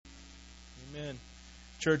Amen.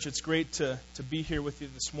 Church, it's great to be here with you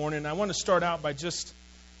this morning. I want to start out by just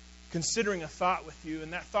considering a thought with you,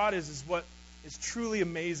 and that thought is what is truly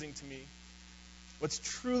amazing to me. What's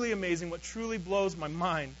truly amazing, what truly blows my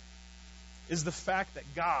mind, is the fact that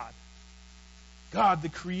God, the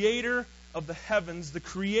creator of the heavens, the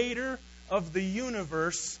creator of the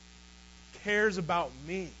universe, cares about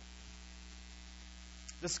me.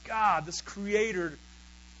 This God, this creator,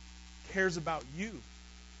 cares about you.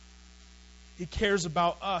 He cares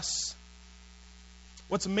about us.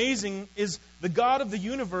 What's amazing is the God of the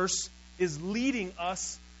universe is leading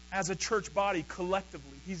us as a church body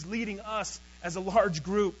collectively. He's leading us as a large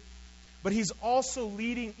group. But He's also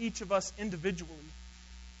leading each of us individually.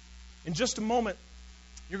 In just a moment,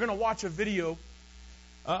 you're going to watch a video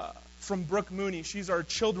from Brooke Mooney. She's our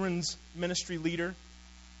children's ministry leader.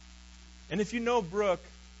 And if you know Brooke,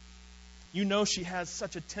 you know she has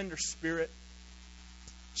such a tender spirit.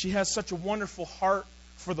 She has such a wonderful heart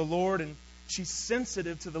for the Lord, and she's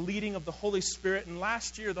sensitive to the leading of the Holy Spirit. And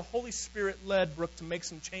last year, the Holy Spirit led Brooke to make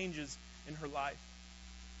some changes in her life.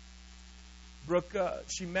 Brooke,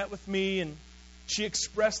 she met with me, and she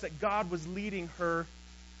expressed that God was leading her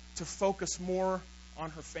to focus more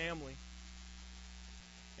on her family.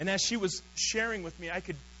 And as she was sharing with me, I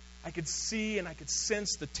could see and I could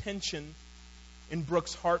sense the tension in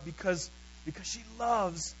Brooke's heart because she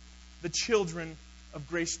loves the children of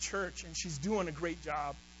Grace Church, and she's doing a great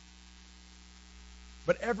job.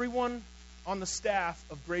 But everyone on the staff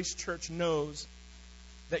of Grace Church knows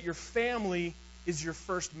that your family is your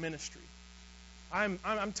first ministry. I'm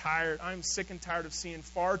tired. I'm sick and tired of seeing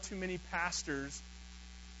far too many pastors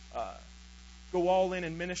go all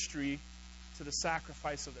in ministry to the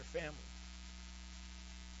sacrifice of their family.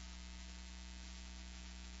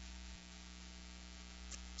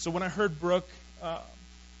 So when I heard Brooke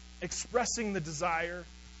expressing the desire,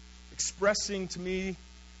 expressing to me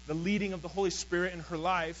the leading of the Holy Spirit in her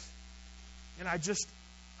life, and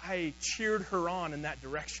I cheered her on in that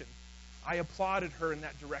direction. I applauded her in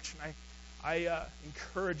that direction. I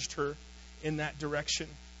encouraged her in that direction.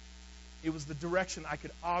 It was the direction I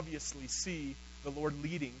could obviously see the Lord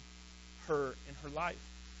leading her in her life.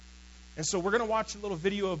 And so we're going to watch a little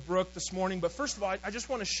video of Brooke this morning. But first of all, I just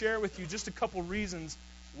want to share with you just a couple reasons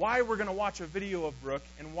why we're going to watch a video of Brooke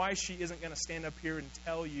and why she isn't going to stand up here and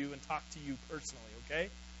tell you and talk to you personally, okay?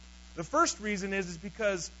 The first reason is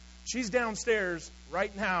because she's downstairs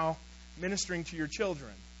right now ministering to your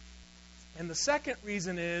children. And the second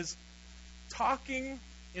reason is talking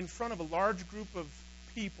in front of a large group of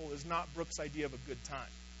people is not Brooke's idea of a good time,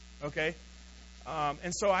 okay?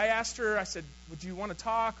 And so I asked her, I said, would you want to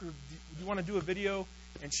talk or would you want to do a video?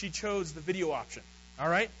 And she chose the video option, all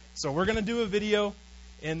right? So we're going to do a video.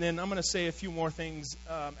 And then I'm going to say a few more things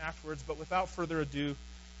afterwards. But without further ado,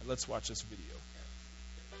 let's watch this video.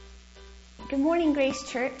 Good morning, Grace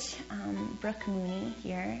Church. Brooke Mooney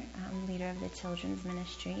here, leader of the children's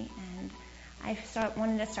ministry. And I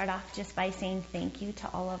wanted to start off just by saying thank you to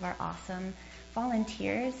all of our awesome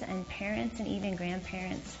volunteers and parents and even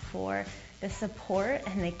grandparents for the support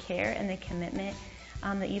and the care and the commitment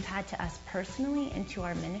that you've had to us personally and to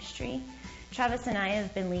our ministry. Travis and I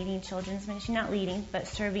have been leading children's ministry, not leading, but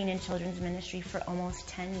serving in children's ministry for almost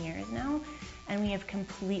 10 years now, and we have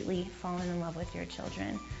completely fallen in love with your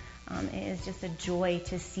children. It is just a joy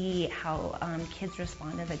to see how kids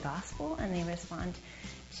respond to the gospel and they respond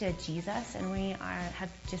to Jesus, and we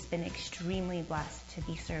have just been extremely blessed to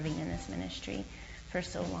be serving in this ministry for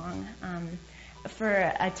so long. For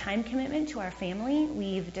a time commitment to our family,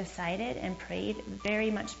 we've decided and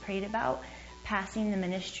very much prayed about passing the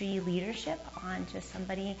ministry leadership on to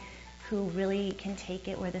somebody who really can take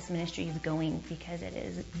it where this ministry is going, because it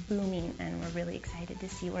is booming and we're really excited to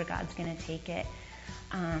see where God's going to take it.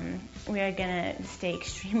 We are going to stay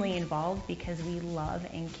extremely involved because we love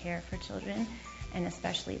and care for children, and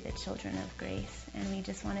especially the children of Grace. And we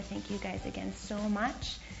just want to thank you guys again so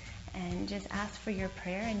much and just ask for your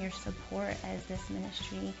prayer and your support as this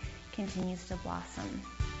ministry continues to blossom.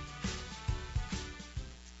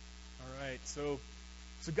 So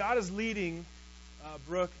God is leading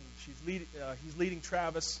Brooke, and he's leading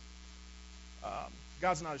Travis.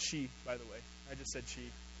 God's not a she, by the way. I just said she.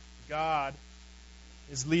 God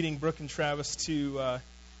is leading Brooke and Travis to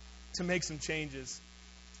make some changes.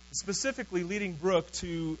 Specifically, leading Brooke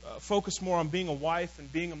to focus more on being a wife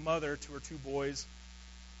and being a mother to her two boys.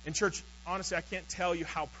 In church, honestly, I can't tell you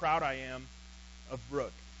how proud I am of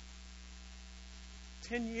Brooke.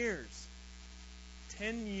 10 years.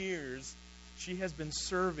 10 years she has been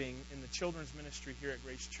serving in the children's ministry here at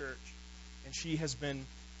Grace Church. And she has been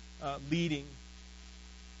leading.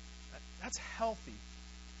 That's healthy.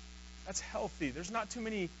 That's healthy. There's not too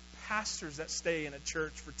many pastors that stay in a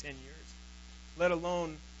church for 10 years, let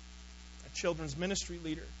alone a children's ministry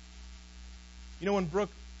leader. You know, when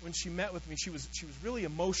Brooke, when she met with me, she was really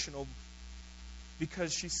emotional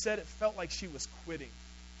because she said it felt like she was quitting.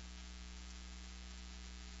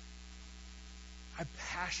 I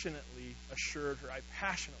passionately assured her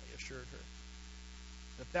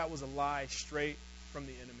that was a lie straight from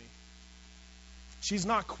the enemy. She's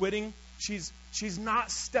not quitting. She's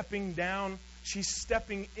not stepping down. She's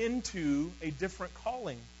stepping into a different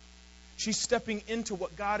calling. She's stepping into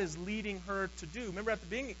what God is leading her to do. Remember at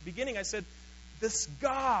the beginning I said, this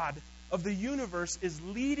God of the universe is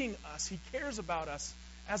leading us. He cares about us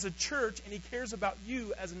as a church, and He cares about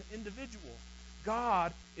you as an individual.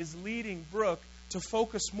 God is leading Brooke to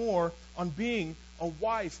focus more on being a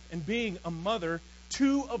wife and being a mother,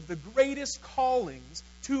 two of the greatest callings,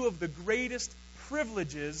 two of the greatest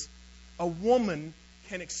privileges a woman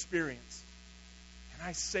can experience. And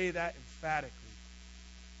I say that emphatically.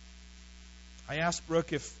 I asked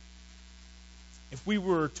Brooke if we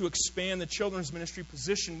were to expand the children's ministry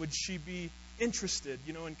position, would she be interested,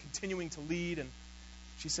 in continuing to lead? And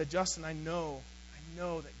she said, Justin, I know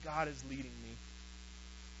that God is leading me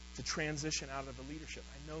to transition out of the leadership.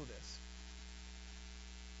 I know this.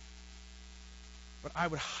 But I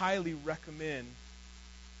would highly recommend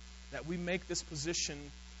that we make this position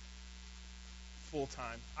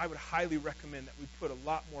full-time. I would highly recommend that we put a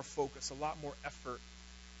lot more focus, a lot more effort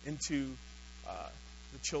into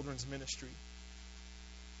the children's ministry.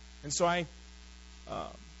 And so I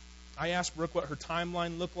asked Brooke what her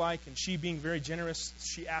timeline looked like, and she, being very generous,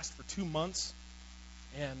 she asked for 2 months.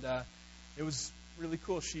 And it was really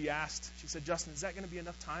cool. She said, Justin, is that going to be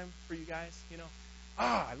enough time for you guys?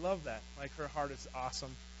 I love that. Like, her heart is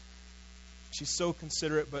awesome. She's so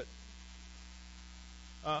considerate, but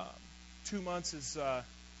 2 months is,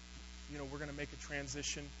 we're going to make a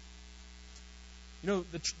transition.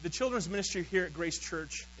 The children's ministry here at Grace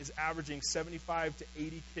Church is averaging 75 to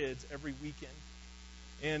 80 kids every weekend.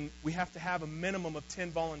 And we have to have a minimum of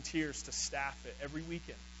 10 volunteers to staff it every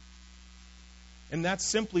weekend. And that's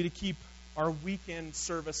simply to keep our weekend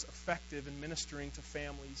service effective in ministering to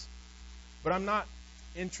families. But I'm not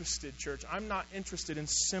interested, church. I'm not interested in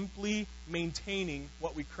simply maintaining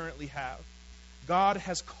what we currently have. God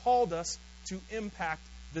has called us to impact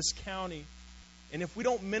this county. And if we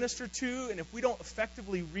don't minister to, and if we don't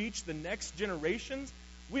effectively reach the next generations,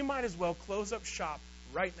 we might as well close up shop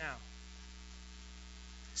right now.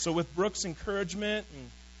 So with Brooke's encouragement and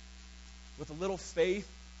with a little faith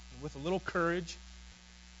and with a little courage,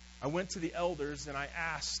 I went to the elders and I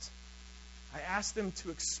asked them to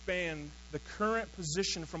expand the current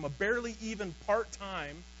position from a barely even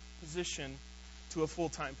part-time position to a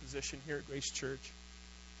full-time position here at Grace Church.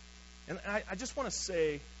 And I just want to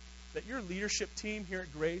say that your leadership team here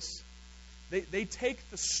at Grace, they take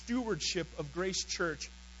the stewardship of Grace Church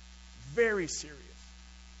very serious.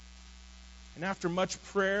 And after much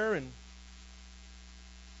prayer and,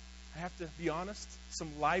 I have to be honest, some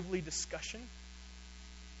lively discussion,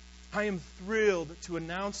 I am thrilled to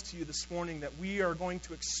announce to you this morning that we are going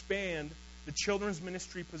to expand the children's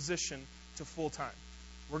ministry position to full-time.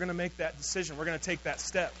 We're going to make that decision. We're going to take that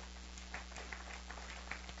step.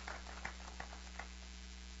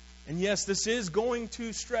 And yes, this is going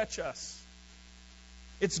to stretch us.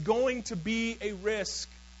 It's going to be a risk.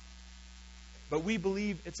 But we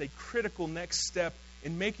believe it's a critical next step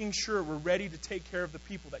in making sure we're ready to take care of the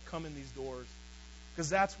people that come in these doors. Because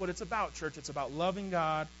that's what it's about, church. It's about loving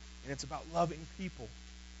God, and it's about loving people.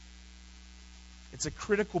 It's a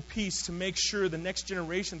critical piece to make sure the next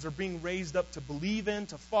generations are being raised up to believe in,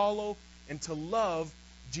 to follow, and to love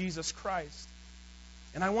Jesus Christ.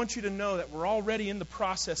 And I want you to know that we're already in the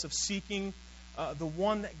process of seeking the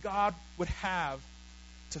one that God would have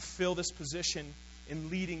to fill this position in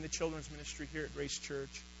leading the children's ministry here at Grace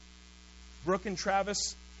Church. Brooke and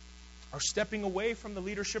Travis are stepping away from the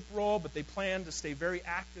leadership role, but they plan to stay very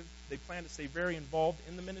active. They plan to stay very involved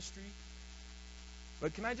in the ministry.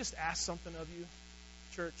 But can I just ask something of you,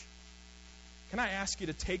 church? Can I ask you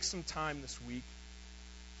to take some time this week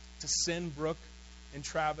to send Brooke and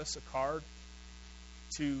Travis a card,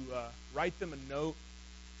 to write them a note,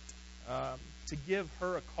 to give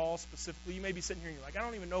her a call specifically? You may be sitting here and you're like, I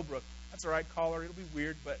don't even know Brooke. That's all right, call her. It'll be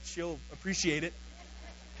weird, but she'll appreciate it.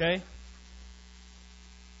 Okay?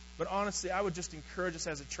 But honestly, I would just encourage us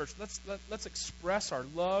as a church, let's express our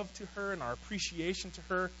love to her and our appreciation to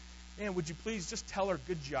her. And would you please just tell her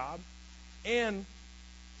good job? And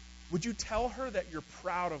would you tell her that you're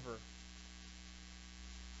proud of her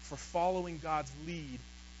for following God's lead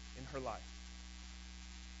in her life?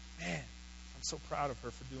 Man, I'm so proud of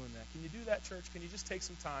her for doing that. Can you do that, church? Can you just take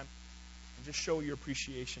some time and just show your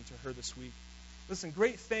appreciation to her this week? Listen,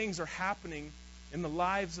 great things are happening in the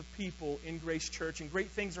lives of people in Grace Church, and great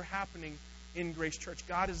things are happening in Grace Church.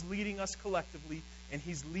 God is leading us collectively, and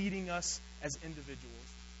He's leading us as individuals.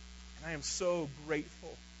 And I am so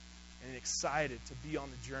grateful and excited to be on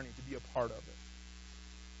the journey, to be a part of it.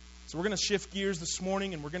 So we're going to shift gears this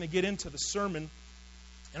morning, and we're going to get into the sermon.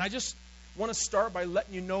 And I just want to start by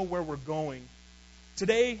letting you know where we're going.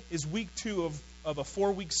 Today is week 2 of a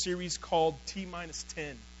 4-week series called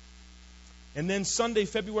T-10. And then Sunday,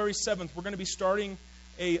 February 7th, we're going to be starting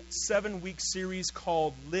a 7-week series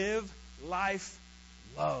called Live, Life,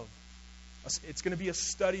 Love. It's going to be a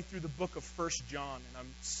study through the book of 1 John, and I'm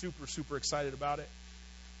super, super excited about it.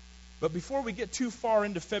 But before we get too far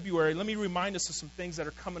into February, let me remind us of some things that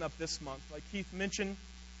are coming up this month. Like Keith mentioned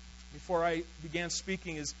before I began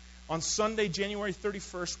speaking, is on Sunday, January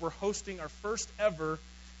 31st, we're hosting our first ever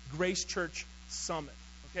Grace Church Summit.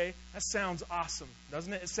 Okay? That sounds awesome,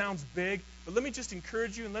 doesn't it? It sounds big. But let me just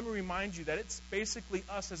encourage you and let me remind you that it's basically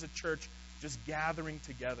us as a church just gathering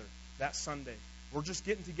together that Sunday. We're just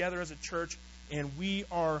getting together as a church, and we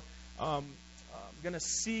are going to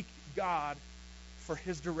seek God for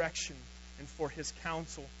His direction and for His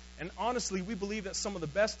counsel. And honestly, we believe that some of the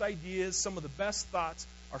best ideas, some of the best thoughts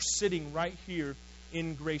are sitting right here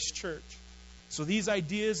in Grace Church. So these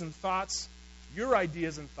ideas and thoughts, your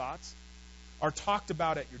ideas and thoughts, are talked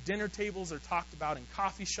about at your dinner tables. They're talked about in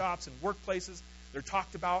coffee shops and workplaces. They're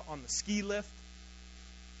talked about on the ski lift.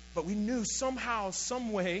 But we knew somehow,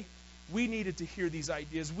 some way, we needed to hear these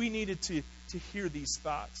ideas. We needed to hear these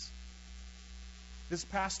thoughts. This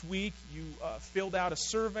past week, you filled out a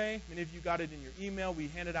survey. Many of you got it in your email. We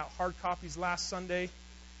handed out hard copies last Sunday.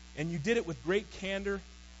 And you did it with great candor.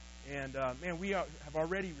 And, we have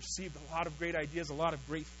already received a lot of great ideas, a lot of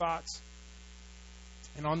great thoughts.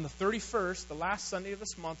 And on the 31st, the last Sunday of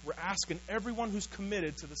this month, we're asking everyone who's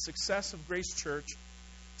committed to the success of Grace Church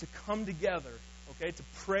to come together, okay, to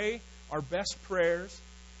pray our best prayers,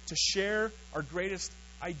 to share our greatest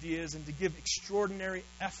ideas, and to give extraordinary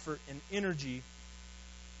effort and energy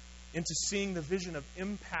into seeing the vision of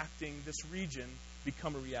impacting this region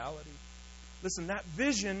become a reality. Listen, that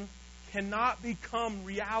vision cannot become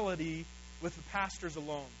reality with the pastors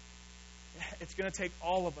alone. It's going to take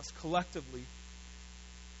all of us collectively.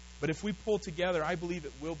 But if we pull together, I believe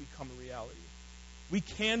it will become a reality. We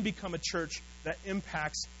can become a church that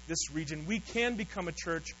impacts this region. We can become a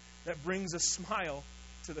church that brings a smile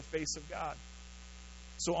to the face of God.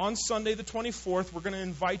 So on Sunday the 24th, we're going to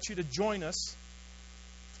invite you to join us.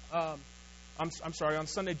 On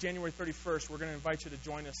Sunday, January 31st, we're going to invite you to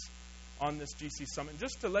join us on this GC Summit. And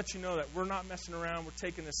just to let you know that we're not messing around, we're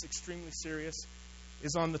taking this extremely serious,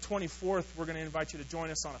 is on the 24th, we're going to invite you to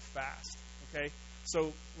join us on a fast. Okay?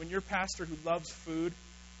 So when your pastor who loves food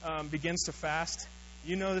begins to fast,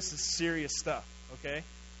 you know this is serious stuff, okay?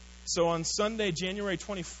 So on Sunday, January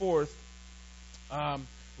 24th,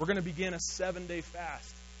 we're going to begin a 7-day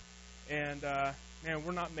fast. And,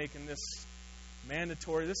 we're not making this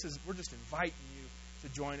mandatory. We're just inviting you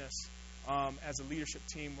to join us as a leadership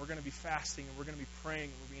team. We're going to be fasting, and we're going to be praying,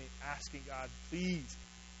 and we're going to be asking God, please,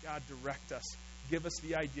 God, direct us. Give us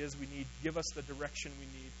the ideas we need. Give us the direction we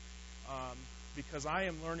need. Because I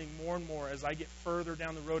am learning more and more as I get further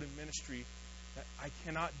down the road in ministry that I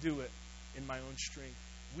cannot do it in my own strength.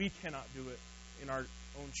 We cannot do it in our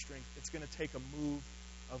own strength. It's going to take a move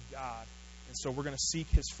of God. And so we're going to seek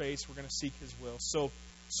His face. We're going to seek His will. So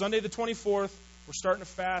Sunday the 24th, we're starting to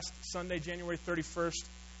fast. Sunday, January 31st,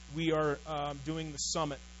 we are doing the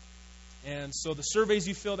summit. And so the surveys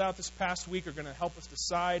you filled out this past week are going to help us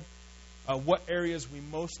decide what areas we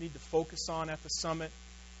most need to focus on at the summit.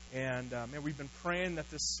 And, we've been praying that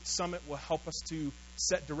this summit will help us to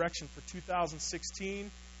set direction for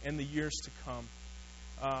 2016 and the years to come.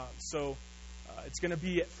 So it's going to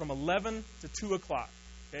be from 11 to 2 o'clock.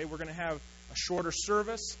 Okay, we're going to have a shorter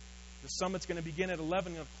service. The summit's going to begin at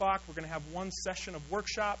 11 o'clock. We're going to have one session of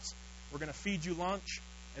workshops. We're going to feed you lunch.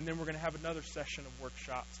 And then we're going to have another session of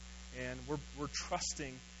workshops. And we're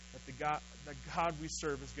trusting that the God we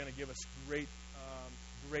serve is going to give us great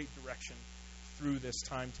direction through this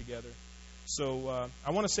time together. So I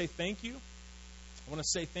want to say thank you. I want to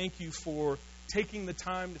say thank you for taking the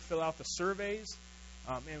time to fill out the surveys.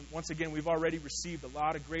 And once again, we've already received a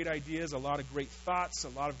lot of great ideas, a lot of great thoughts, a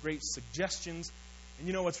lot of great suggestions. And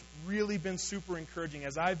you know what's really been super encouraging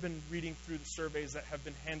as I've been reading through the surveys that have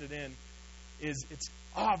been handed in is it's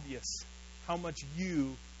obvious how much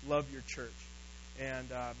you love your church. And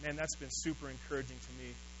that's been super encouraging to me.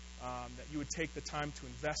 That you would take the time to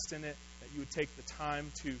invest in it, that you would take the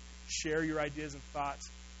time to share your ideas and thoughts.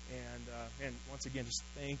 And once again, just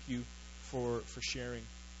thank you for sharing.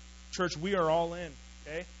 Church, we are all in,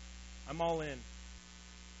 okay? I'm all in.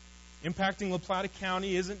 Impacting La Plata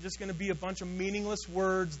County isn't just going to be a bunch of meaningless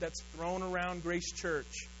words that's thrown around Grace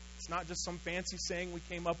Church. It's not just some fancy saying we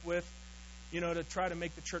came up with, to try to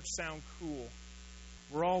make the church sound cool.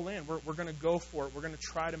 We're all in. We're going to go for it. We're going to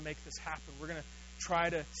try to make this happen. We're going to try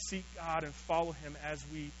to seek God and follow Him as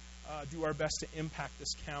we do our best to impact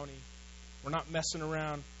this county. We're not messing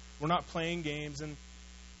around. We're not playing games. And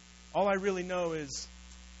all I really know is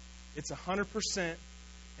it's 100%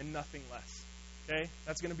 and nothing less. Okay?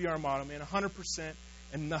 That's going to be our motto, man. 100%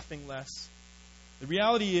 and nothing less. The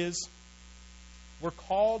reality is we're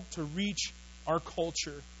called to reach our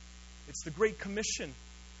culture. It's the Great Commission.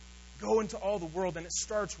 Go into all the world, and it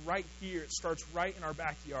starts right here. It starts right in our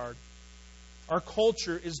backyard. Our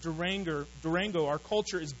culture is Durango. Our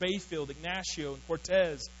culture is Bayfield, Ignacio, and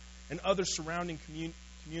Cortez, and other surrounding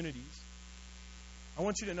communities. I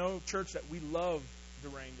want you to know, church, that we love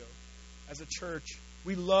Durango. As a church,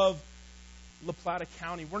 we love La Plata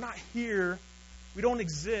County. We're not here, we don't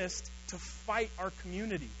exist to fight our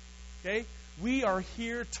community. Okay? We are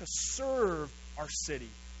here to serve our city.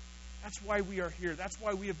 That's why we are here. That's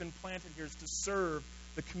why we have been planted here, is to serve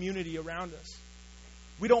the community around us.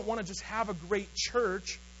 We don't want to just have a great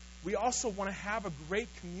church. We also want to have a great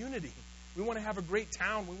community. We want to have a great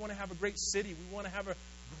town. We want to have a great city. We want to have a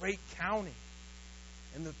great county.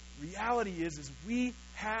 And the reality is we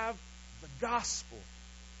have the gospel.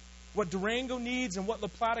 What Durango needs and what La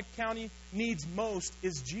Plata County needs most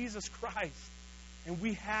is Jesus Christ. And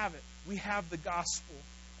we have it. We have the gospel.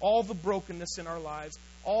 All the brokenness in our lives,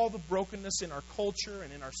 all the brokenness in our culture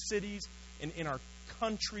and in our cities and in our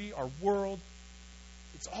country, our world,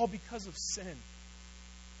 it's all because of sin.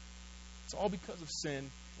 It's all because of sin.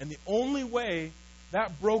 And the only way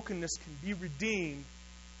that brokenness can be redeemed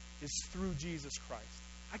is through Jesus Christ.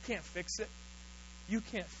 I can't fix it. You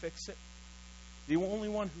can't fix it. The only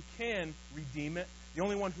one who can redeem it, the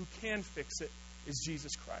only one who can fix it, is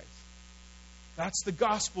Jesus Christ. That's the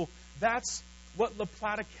gospel. That's what La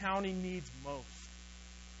Plata County needs most.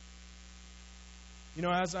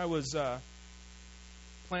 As I was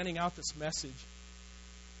planning out this message,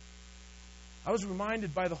 I was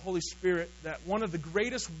reminded by the Holy Spirit that one of the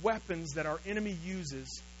greatest weapons that our enemy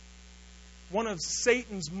uses, one of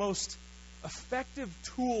Satan's most effective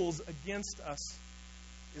tools against us,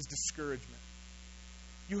 is discouragement.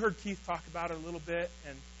 You heard Keith talk about it a little bit,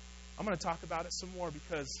 and I'm going to talk about it some more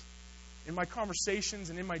because in my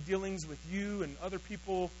conversations and in my dealings with you and other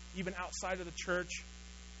people, even outside of the church,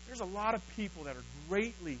 there's a lot of people that are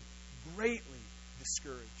greatly, greatly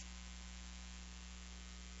discouraged.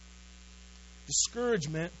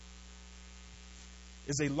 Discouragement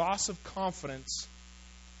is a loss of confidence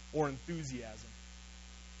or enthusiasm.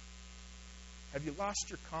 Have you lost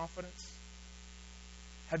your confidence?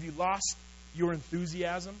 Have you lost your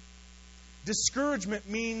enthusiasm? Discouragement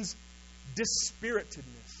means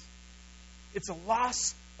dispiritedness. It's a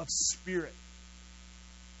loss of spirit.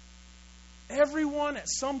 Everyone at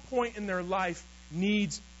some point in their life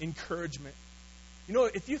needs encouragement.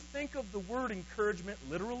 If you think of the word encouragement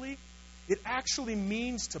literally, it actually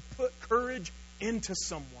means to put courage into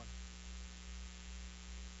someone.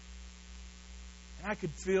 And I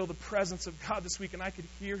could feel the presence of God this week, and I could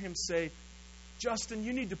hear Him say, Justin,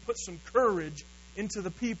 you need to put some courage into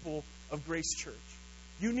the people of Grace Church.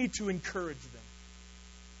 You need to encourage them.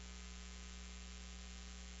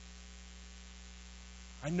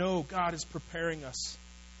 I know God is preparing us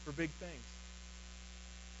for big things.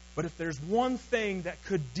 But if there's one thing that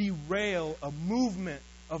could derail a movement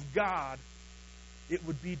of God, it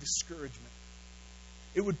would be discouragement.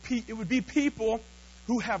 It would be people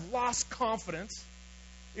who have lost confidence.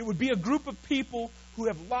 It would be a group of people who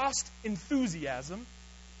have lost enthusiasm.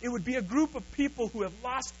 It would be a group of people who have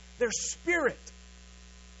lost their spirit.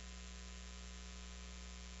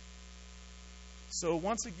 So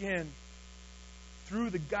once again, through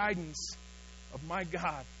the guidance of my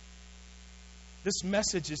God, this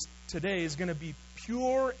message today is going to be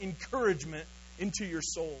pure encouragement into your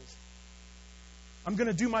souls. I'm going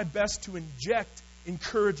to do my best to inject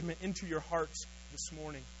encouragement into your hearts this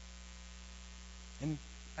morning. And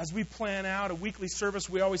as we plan out a weekly service,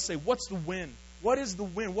 we always say, what's the win? What is the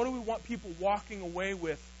win? What do we want people walking away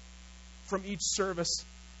with from each service?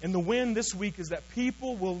 And the win this week is that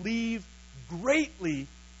people will leave greatly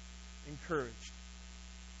encouraged.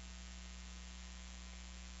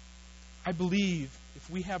 I believe if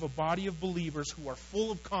we have a body of believers who are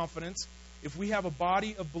full of confidence, if we have a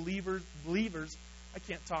body of believers, I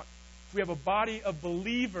can't talk. If we have a body of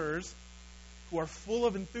believers who are full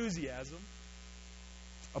of enthusiasm,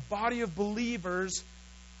 a body of believers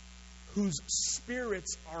whose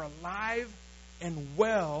spirits are alive and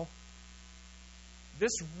well,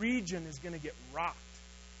 this region is going to get rocked.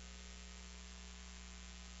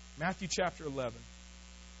 Matthew chapter 11,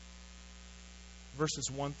 verses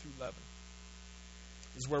 1 through 11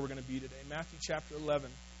 is where we're going to be today. Matthew chapter 11,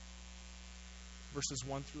 verses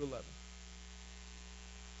 1 through 11.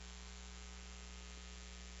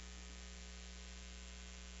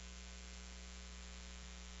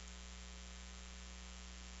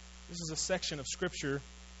 This is a section of Scripture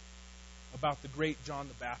about the great John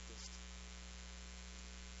the Baptist,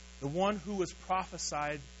 the one who was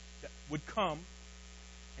prophesied that would come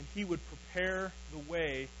and he would prepare the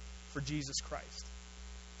way for Jesus Christ.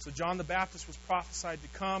 So John the Baptist was prophesied to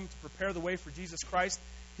come to prepare the way for Jesus Christ.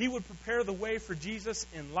 He would prepare the way for Jesus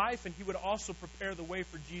in life, and he would also prepare the way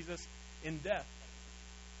for Jesus in death.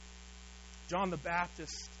 John the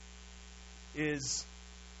Baptist is,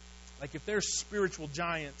 like, if there's spiritual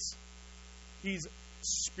giants, he's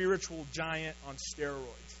spiritual giant on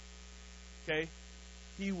steroids. Okay?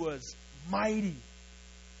 He was mighty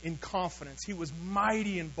in confidence. He was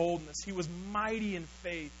mighty in boldness. He was mighty in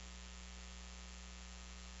faith.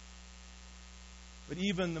 But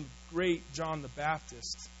even the great John the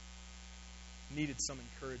Baptist needed some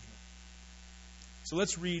encouragement. So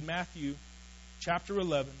let's read Matthew chapter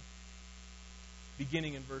 11,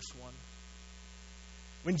 beginning in verse 1.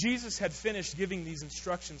 When Jesus had finished giving these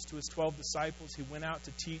instructions to his 12 disciples, he went out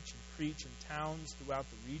to teach and preach in towns throughout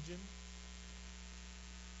the region.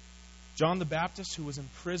 John the Baptist, who was in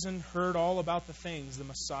prison, heard all about the things the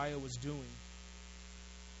Messiah was doing.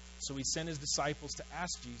 So he sent his disciples to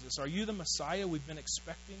ask Jesus, "Are you the Messiah we've been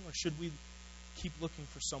expecting, or should we keep looking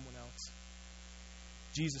for someone else?"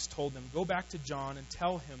 Jesus told them, "Go back to John and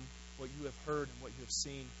tell him what you have heard and what you have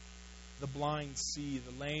seen. The blind see,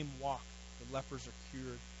 the lame walk, the lepers are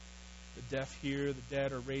cured, the deaf hear, the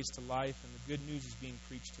dead are raised to life, and the good news is being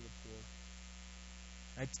preached to the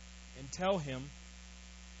poor. And tell him,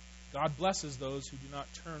 God blesses those who do not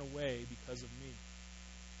turn away because of me."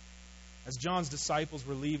 As John's disciples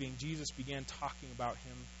were leaving, Jesus began talking about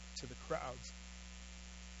him to the crowds.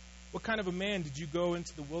 "What kind of a man did you go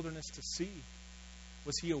into the wilderness to see?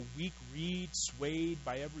 Was he a weak reed swayed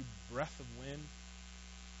by every breath of wind?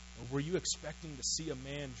 Or were you expecting to see a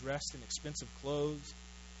man dressed in expensive clothes?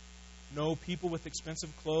 No, people with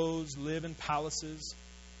expensive clothes live in palaces.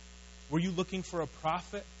 Were you looking for a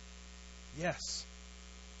prophet? Yes,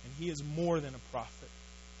 and he is more than a prophet.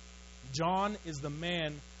 John is the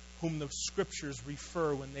man whom the Scriptures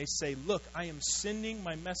refer when they say, 'Look, I am sending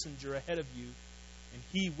my messenger ahead of you, and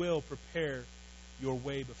he will prepare your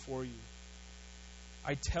way before you.'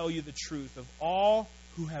 I tell you the truth, of all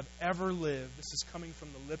who have ever lived," this is coming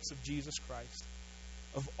from the lips of Jesus Christ,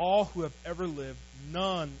 "of all who have ever lived,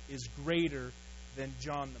 none is greater than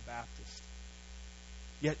John the Baptist.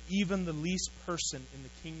 Yet even the least person in the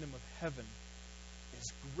kingdom of heaven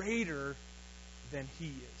is greater than he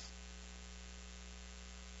is."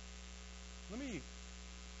 Let me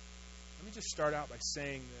just start out by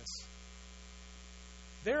saying this.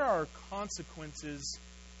 There are consequences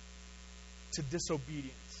to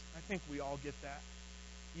disobedience. I think we all get that.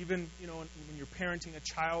 Even, when you're parenting a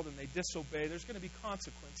child and they disobey, there's going to be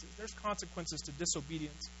consequences. There's consequences to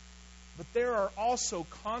disobedience. But there are also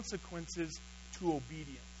consequences to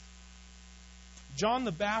obedience. John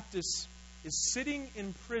the Baptist is sitting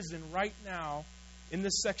in prison right now in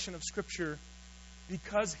this section of Scripture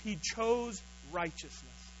because he chose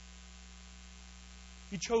righteousness.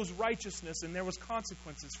 He chose righteousness, and there was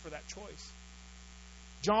consequences for that choice.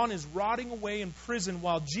 John is rotting away in prison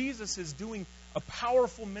while Jesus is doing a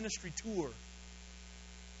powerful ministry tour.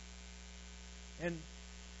 And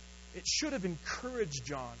it should have encouraged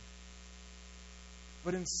John,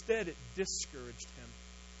 but instead it discouraged him.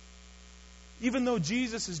 Even though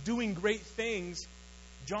Jesus is doing great things,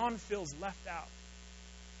 John feels left out.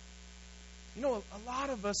 A lot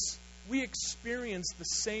of us, we experience the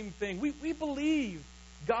same thing. We believe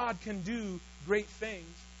God can do great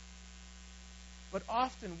things. But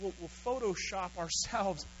often we'll Photoshop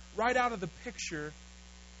ourselves right out of the picture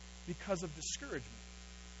because of discouragement.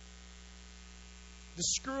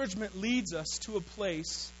 Discouragement leads us to a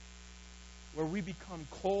place where we become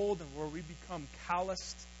cold and where we become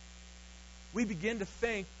calloused. We begin to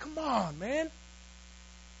think, "Come on, man.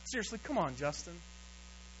 Seriously, come on, Justin.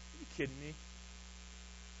 Are you kidding me?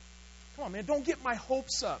 Come on, man. Don't get my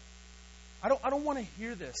hopes up. I don't want to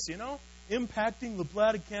hear this, Impacting La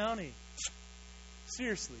Plata County.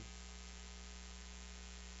 Seriously.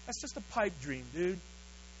 That's just a pipe dream, dude.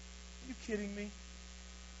 Are you kidding me?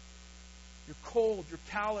 You're cold, you're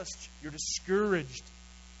calloused, you're discouraged.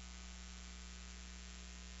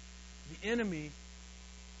 The enemy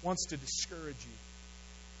wants to discourage you.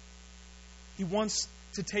 He wants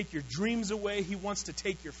to take your dreams away. He wants to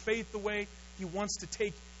take your faith away. He wants to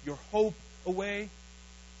take your hope away.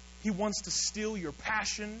 He wants to steal your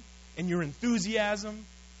passion and your enthusiasm.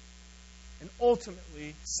 And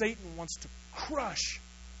ultimately, Satan wants to crush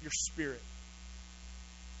your spirit.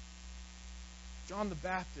 John the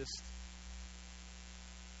Baptist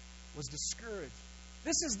was discouraged.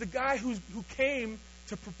 This is the guy who came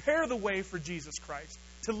to prepare the way for Jesus Christ,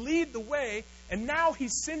 to lead the way, and now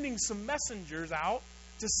he's sending some messengers out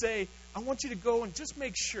to say, I want you to go and just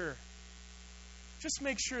make sure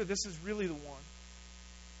this is really the one.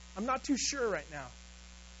 I'm not too sure right now.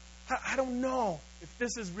 I don't know if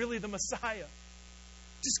this is really the Messiah.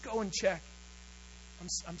 Just go and check.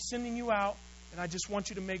 I'm sending you out, and I just want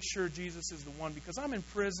you to make sure Jesus is the one, because I'm in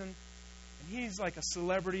prison, and he's like a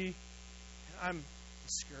celebrity, and I'm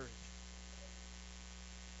discouraged.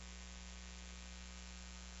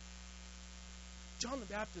 John the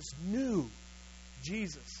Baptist knew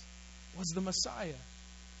Jesus was the Messiah.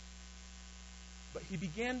 But he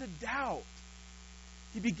began to doubt.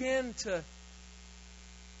 He began to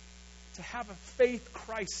have a faith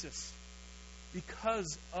crisis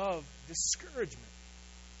because of discouragement.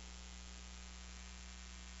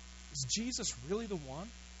 Is Jesus really the one?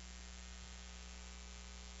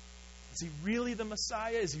 Is he really the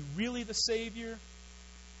Messiah? Is he really the Savior?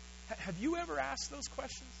 Have you ever asked those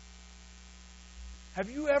questions? Have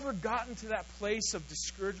you ever gotten to that place of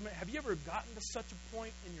discouragement? Have you ever gotten to such a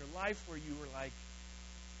point in your life where you were like,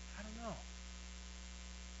 I don't know.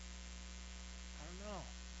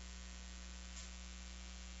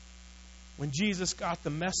 When Jesus got the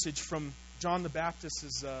message from John the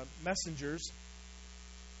Baptist's messengers,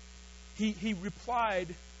 he replied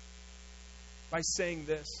by saying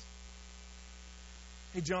this.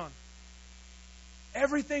 Hey, John,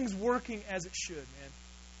 everything's working as it should, man.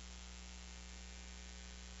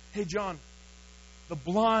 Hey, John, the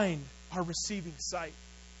blind are receiving sight.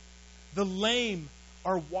 The lame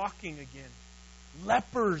are walking again.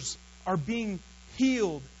 Lepers are being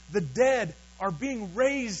healed. The dead are being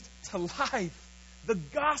raised to life. The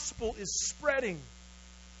gospel is spreading.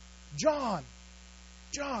 John,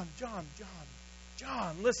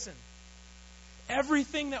 listen.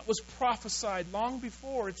 Everything that was prophesied long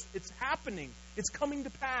before, it's happening. It's coming to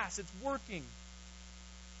pass. It's working.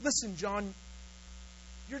 Listen, John,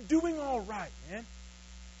 you're doing all right, man.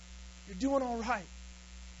 You're doing all right.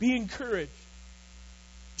 Be encouraged.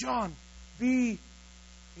 John, be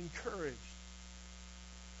encouraged.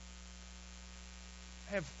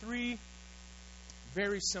 I have 3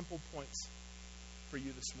 very simple points for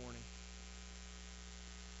you this morning.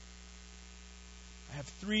 I have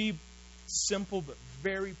 3 simple but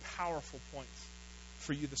very powerful points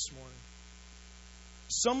for you this morning.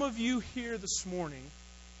 Some of you here this morning,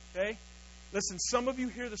 okay? Listen, some of you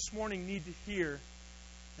here this morning need to hear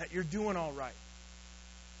that you're doing all right.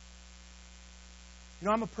 You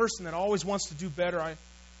know, I'm a person that always wants to do better.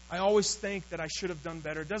 I always think that I should have done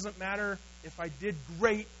better. It doesn't matter if I did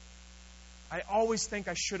great. I always think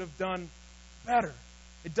I should have done better.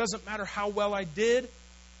 It doesn't matter how well I did.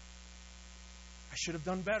 I should have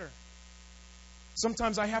done better.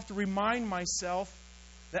 Sometimes I have to remind myself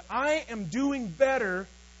that I am doing better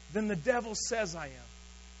than the devil says I am.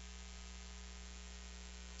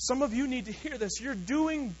 Some of you need to hear this. You're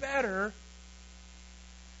doing better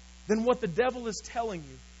than what the devil is telling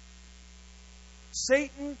you.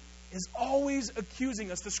 Satan is always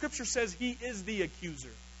accusing us. The Scripture says he is the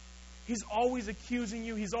accuser. He's always accusing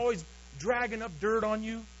you. He's always dragging up dirt on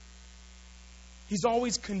you. He's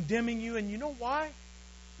always condemning you. And you know why?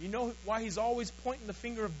 You know why he's always pointing the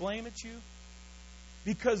finger of blame at you?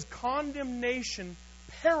 Because condemnation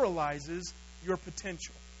paralyzes your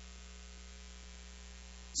potential.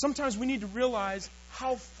 Sometimes we need to realize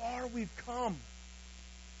how far we've come.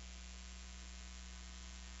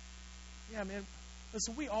 Yeah, man.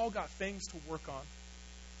 Listen, we all got things to work on.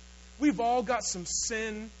 We've all got some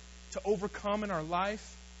sin to overcome in our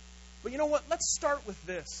life. But you know what? Let's start with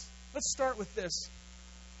this. Let's start with this.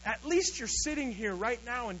 At least you're sitting here right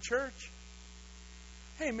now in church.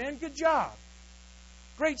 Hey, man, good job.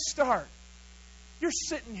 Great start. You're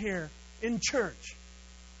sitting here in church.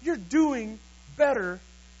 You're doing better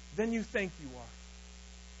than you think you are.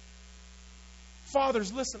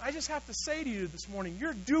 Fathers, listen, I just have to say to you this morning,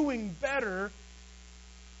 you're doing better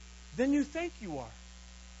than you think you are.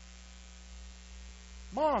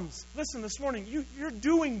 Moms, listen this morning, you're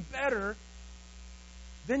doing better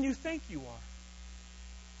than you think you are.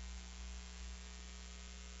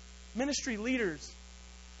 Ministry leaders,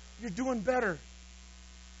 you're doing better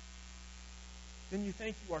than you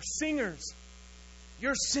think you are. Singers,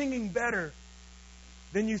 you're singing better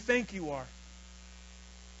than you think you are.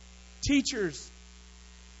 Teachers,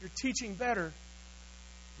 you're teaching better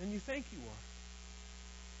than you think you are.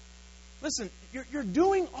 Listen, you're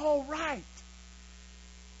doing all right.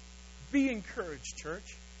 Be encouraged,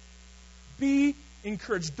 church. Be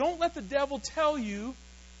encouraged. Don't let the devil tell you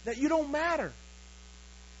that you don't matter.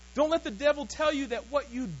 Don't let the devil tell you that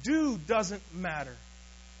what you do doesn't matter.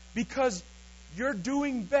 Because you're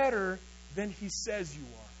doing better than he says you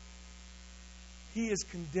are. He is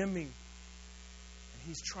condemning, and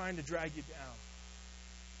he's trying to drag you down.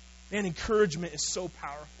 Man, encouragement is so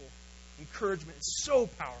powerful. Encouragement is so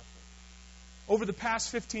powerful. Over the past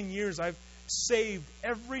 15 years, I've saved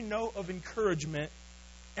every note of encouragement,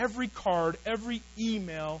 every card, every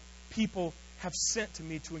email people have sent to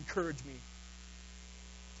me to encourage me.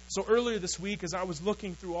 So earlier this week, as I was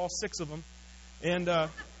looking through all 6 of them, and I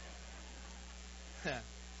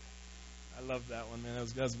love that one, man. That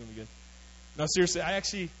was going to be good. No,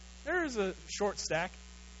 seriously, there's a short stack.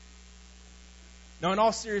 No, in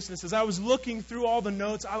all seriousness, as I was looking through all the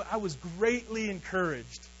notes, I was greatly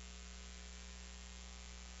encouraged.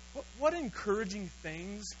 What encouraging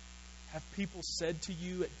things have people said to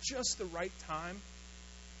you at just the right time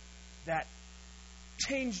that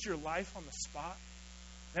changed your life on the spot?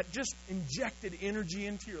 That just injected energy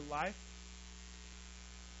into your life?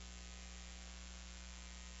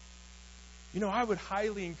 You know, I would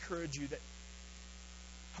highly encourage you that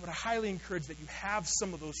you have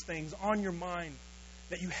some of those things on your mind,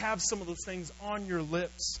 that you have some of those things on your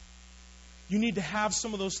lips. You need to have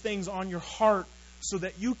some of those things on your heart so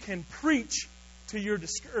that you can preach to your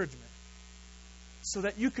discouragement, so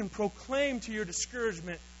that you can proclaim to your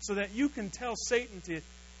discouragement, so that you can tell Satan to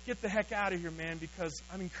get the heck out of here, man, because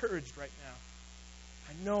I'm encouraged right now.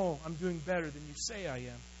 I know I'm doing better than you say I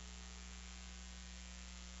am.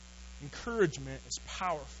 Encouragement is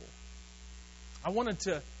powerful. I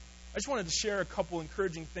just wanted to share a couple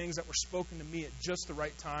encouraging things that were spoken to me at just the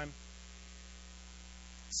right time.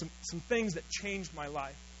 Some things that changed my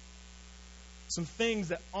life. Some things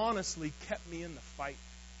that honestly kept me in the fight.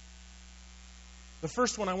 The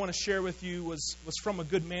first one I want to share with you was from a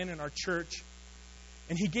good man in our church.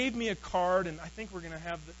 And he gave me a card, and I think we're going to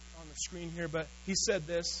have it on the screen here, but he said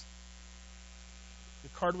this. The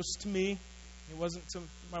card was to me. It wasn't to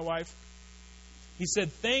my wife. He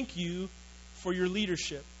said, "Thank you for your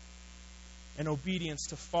leadership and obedience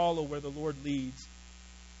to follow where the Lord leads.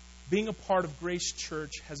 Being a part of Grace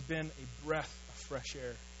Church has been a breath of fresh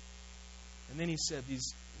air." And then he said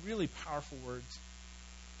these really powerful words,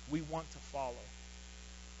 "We want to follow."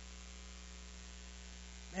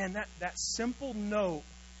 Man, that simple note,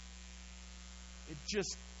 it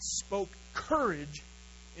just spoke courage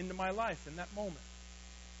into my life in that moment.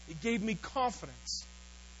 It gave me confidence.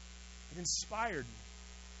 It inspired me.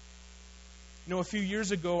 You know, a few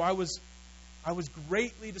years ago, I was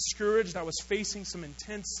greatly discouraged. I was facing some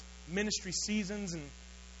intense ministry seasons,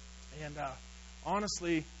 and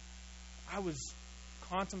honestly, I was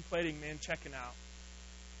contemplating, checking out.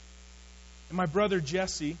 And my brother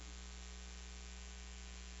Jesse,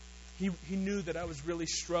 he knew that I was really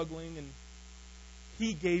struggling, and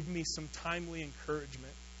he gave me some timely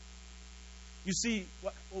encouragement. You see,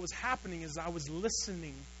 what was happening is I was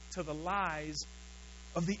listening to the lies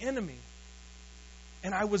of the enemy.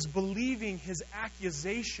 And I was believing his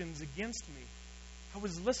accusations against me. I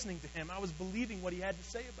was listening to him. I was believing what he had to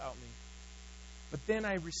say about me. But then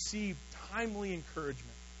I received timely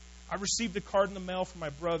encouragement. I received a card in the mail from my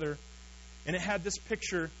brother, and it had this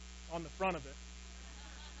picture on the front of it.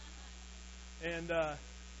 And it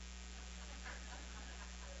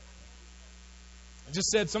just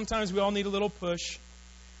said, "Sometimes we all need a little push."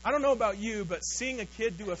 I don't know about you, but seeing a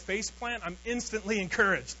kid do a face plant, I'm instantly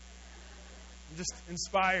encouraged. I'm just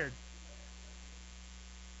inspired.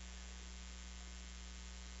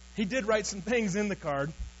 He did write some things in the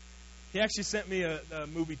card. He actually sent me the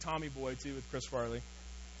movie Tommy Boy, too, with Chris Farley.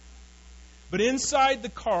 But inside the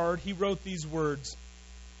card, he wrote these words.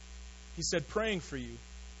 He said, "Praying for you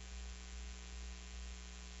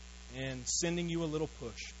and sending you a little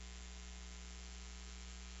push."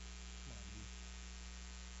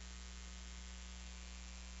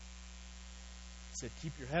 He said,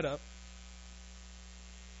 "Keep your head up.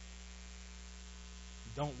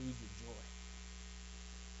 Don't lose your joy."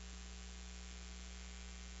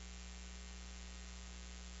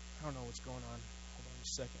 I don't know what's going on. Hold on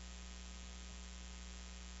just a second.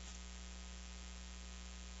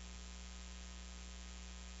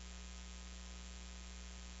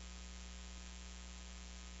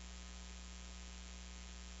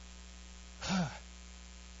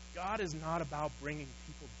 God is not about bringing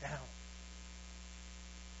people down.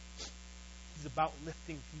 He's about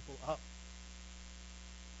lifting people up.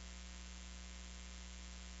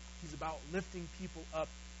 He's about lifting people up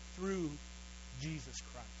through Jesus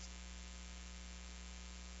Christ.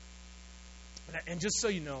 And just so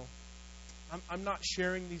you know, I'm not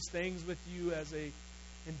sharing these things with you as a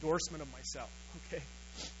endorsement of myself, okay?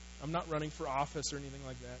 I'm not running for office or anything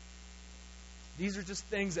like that. These are just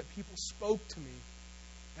things that people spoke to me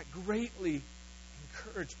that greatly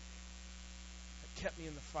encouraged me, that kept me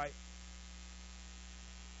in the fight.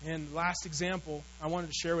 And last example I wanted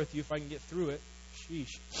to share with you, if I can get through it.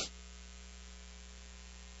 Sheesh.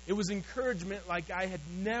 It was encouragement like I had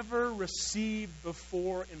never received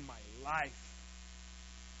before in my life.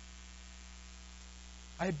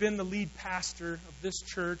 I had been the lead pastor of this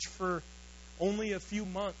church for only a few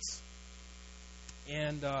months.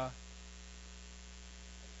 And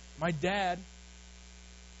my dad,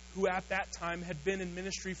 who at that time had been in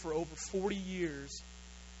ministry for over 40 years,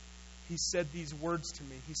 he said these words to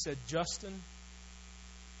me. He said, "Justin,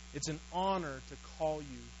 it's an honor to call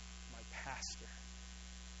you my pastor."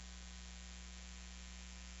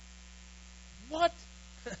 What?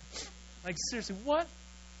 Like, seriously, what?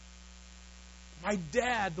 My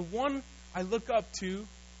dad, the one I look up to,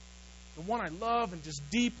 the one I love and just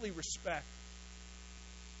deeply respect,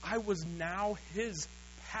 I was now his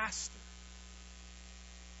pastor.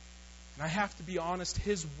 And I have to be honest,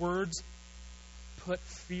 his words put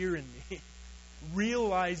fear in me,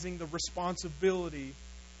 realizing the responsibility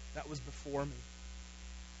that was before me.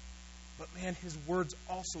 But man, his words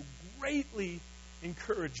also greatly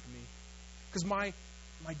encouraged me. Because my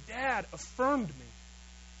dad affirmed me.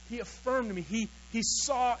 He affirmed me. He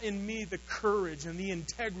saw in me the courage and the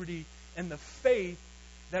integrity and the faith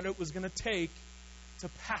that it was going to take to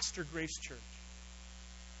pastor Grace Church.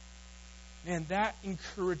 Man, that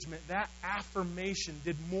encouragement, that affirmation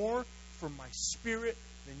did more for my spirit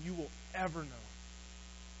than you will ever know.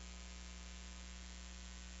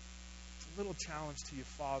 It's a little challenge to you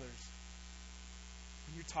fathers.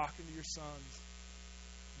 When you're talking to your sons,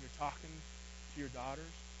 when you're talking to your daughters,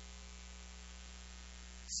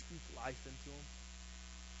 speak life into them.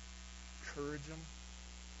 Encourage them.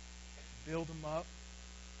 Build them up.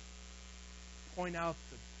 Point out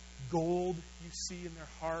the gold you see in their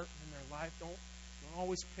heart and their life. Don't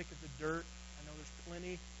always pick at the dirt. I know there's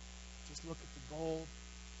plenty. Just look at the gold.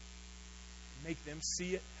 Make them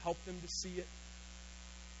see it. Help them to see it.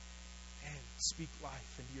 And speak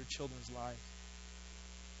life into your children's lives.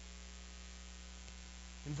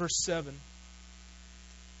 In verse 7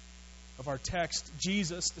 of our text,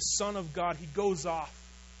 Jesus, the Son of God, he goes off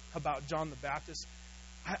about John the Baptist.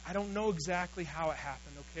 I don't know exactly how it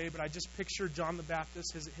happened, okay? But I just picture John the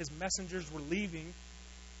Baptist. His messengers were leaving.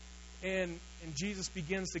 And Jesus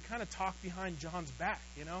begins to kind of talk behind John's back,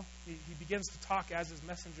 you know? He begins to talk as his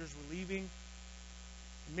messengers were leaving.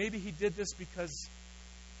 And maybe he did this because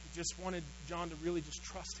he just wanted John to really just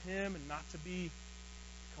trust him and not to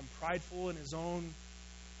become prideful in his own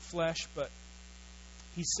flesh. But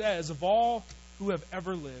he says, of all who have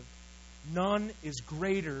ever lived, none is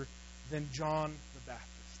greater than John the Baptist.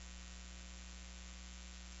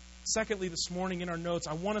 Secondly, this morning in our notes,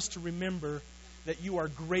 I want us to remember that you are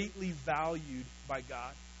greatly valued by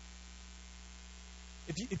God.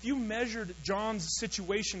 If you measured John's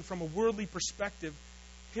situation from a worldly perspective,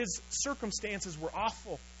 his circumstances were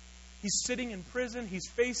awful. He's sitting in prison. He's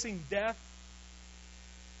facing death.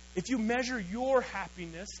 If you measure your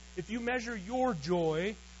happiness, if you measure your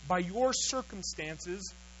joy by your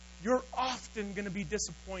circumstances, you're often going to be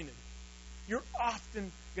disappointed. You're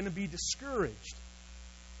often going to be discouraged.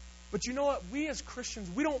 But you know what? We as Christians,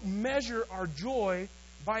 we don't measure our joy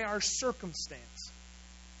by our circumstance.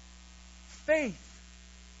 Faith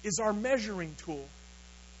is our measuring tool.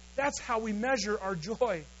 That's how we measure our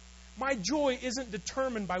joy. My joy isn't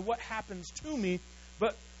determined by what happens to me,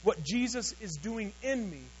 but what Jesus is doing in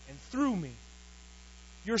me and through me.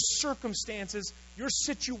 Your circumstances, your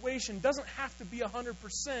situation doesn't have to be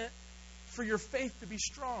 100% for your faith to be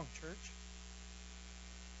strong, church.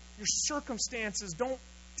 Your circumstances don't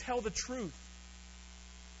tell the truth.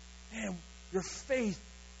 Man, your faith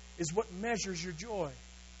is what measures your joy.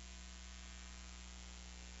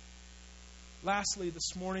 Lastly,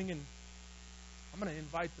 this morning, and I'm going to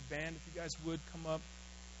invite the band, if you guys would come up.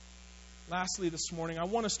 Lastly, this morning, I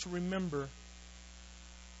want us to remember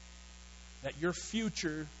that your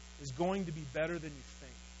future is going to be better than you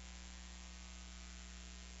think.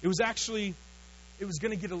 It was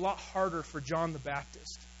going to get a lot harder for John the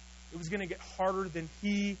Baptist. It was going to get harder than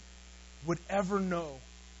he would ever know.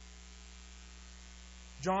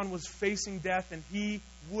 John was facing death, and he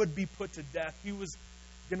would be put to death. He was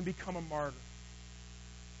going to become a martyr.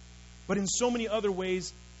 But in so many other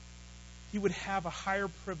ways, he would have a higher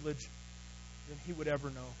privilege than he would ever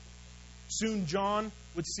know. Soon John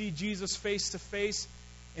would see Jesus face to face,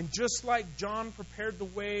 and just like John prepared the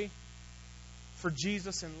way for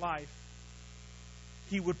Jesus in life,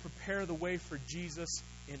 he would prepare the way for Jesus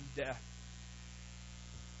in death.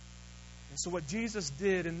 And so what Jesus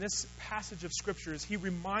did in this passage of Scripture is he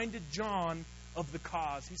reminded John of the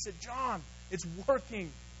cause. He said, John, it's working.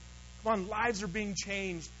 Come on, lives are being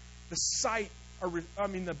changed.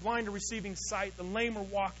 The blind are receiving sight. The lame are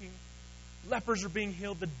walking. Lepers are being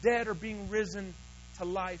healed. The dead are being risen to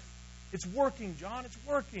life. It's working, John. It's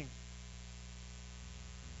working.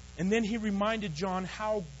 And then he reminded John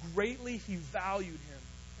how greatly he valued him.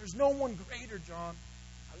 There's no one greater, John.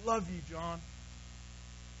 I love you, John.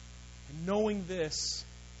 And knowing this,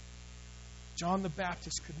 John the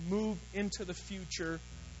Baptist could move into the future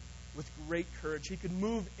with great courage. He could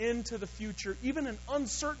move into the future, even an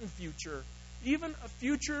uncertain future, even a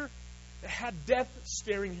future that had death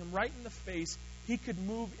staring him right in the face. He could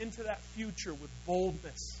move into that future with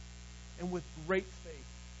boldness and with great faith.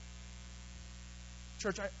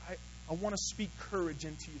 Church, I want to speak courage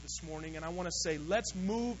into you this morning, and I want to say, let's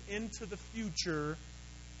move into the future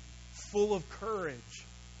full of courage.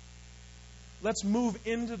 Let's move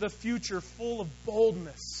into the future full of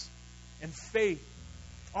boldness and faith.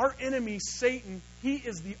 Our enemy, Satan, he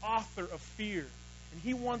is the author of fear. And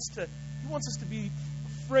he wants us to be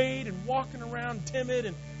afraid and walking around timid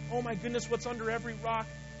and, oh my goodness, what's under every rock?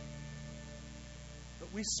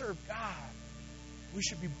 But we serve God. We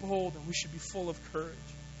should be bold and we should be full of courage.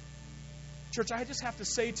 Church, I just have to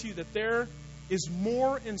say to you that there is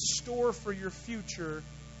more in store for your future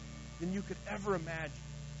than you could ever imagine.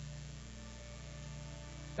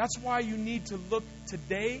 That's why you need to look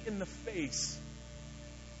today in the face.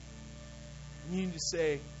 And you need to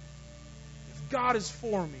say, if God is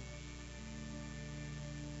for me,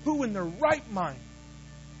 who in their right mind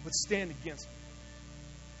would stand against me?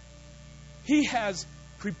 He has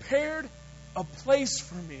prepared a place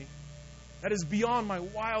for me that is beyond my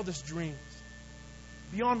wildest dreams,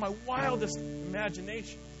 beyond my wildest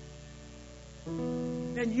imagination.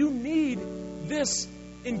 And you need this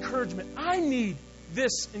encouragement. I need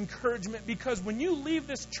this encouragement, because when you leave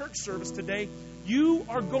this church service today, you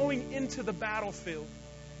are going into the battlefield.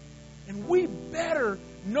 And we better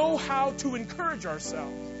know how to encourage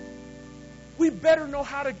ourselves. We better know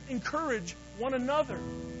how to encourage one another.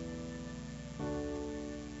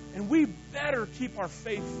 And we better keep our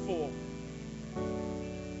faith full.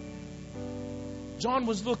 John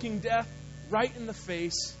was looking death right in the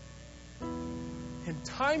face, and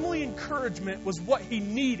timely encouragement was what he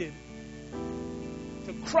needed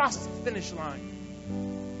to cross the finish line,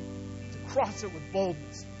 to cross it with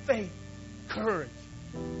boldness, faith, courage.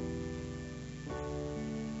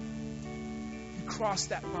 He crossed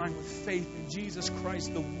that line with faith in Jesus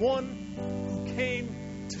Christ, the one who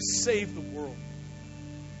came to save the world.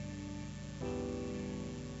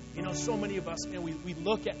 You know, so many of us, man, we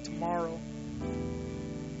look at tomorrow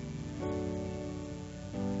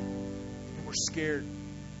and we're scared.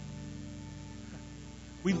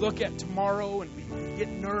 We look at tomorrow and we get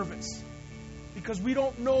nervous because we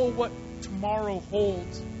don't know what tomorrow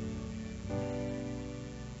holds.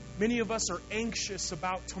 Many of us are anxious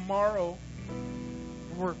about tomorrow.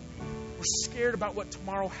 And we're scared about what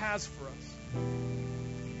tomorrow has for us.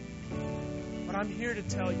 But I'm here to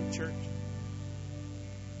tell you, church,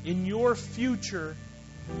 in your future,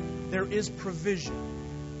 there is provision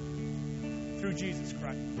through Jesus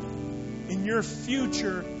Christ. In your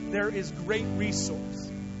future, there is great resource.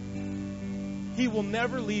 He will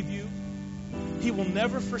never leave you. He will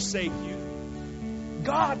never forsake you.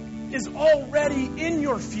 God is already in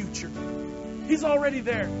your future. He's already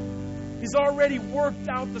there. He's already worked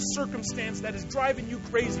out the circumstance that is driving you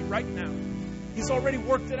crazy right now. He's already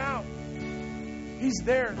worked it out. He's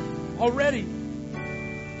there already.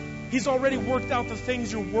 He's already worked out the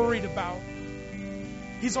things you're worried about.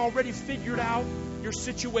 He's already figured out your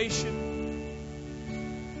situation.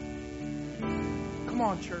 Come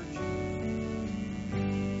on, church.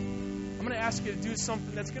 I'm going to ask you to do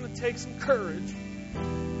something that's going to take some courage.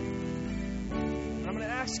 And I'm going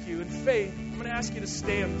to ask you in faith, I'm going to ask you to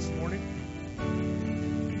stand this morning.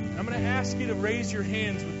 And I'm going to ask you to raise your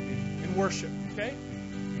hands with me in worship, okay?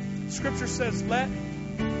 Scripture says, let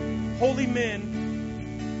holy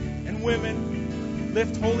men and women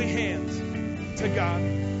lift holy hands to God.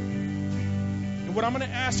 And what I'm going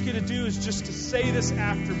to ask you to do is just to say this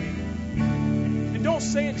after me. And don't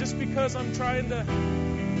say it just because I'm trying to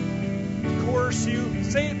coerce you.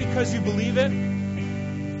 Say it because you believe it.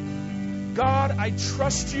 God, I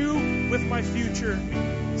trust you with my future.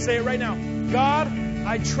 Say it right now. God,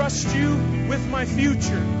 I trust you with my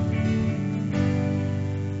future.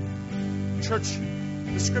 Church,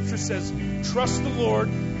 the scripture says, trust the Lord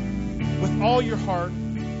with all your heart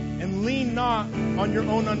and lean not on your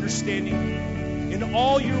own understanding. In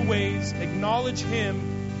all your ways, acknowledge Him,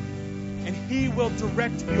 and He will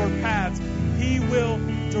direct your paths. He will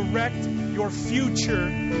direct your future.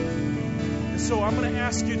 And so I'm going to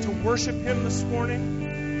ask you to worship Him this morning.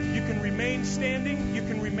 You can remain standing. You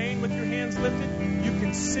can remain with your hands lifted. You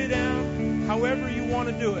can sit down, however you want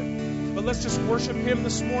to do it. But let's just worship Him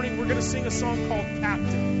this morning. We're going to sing a song called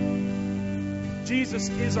Captain. Jesus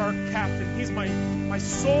is our captain. He's my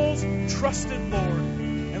soul's trusted Lord.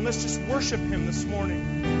 And let's just worship Him this morning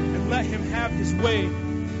and let Him have His way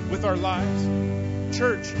with our lives.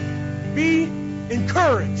 Church, be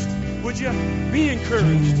encouraged. Would you? Be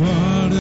encouraged.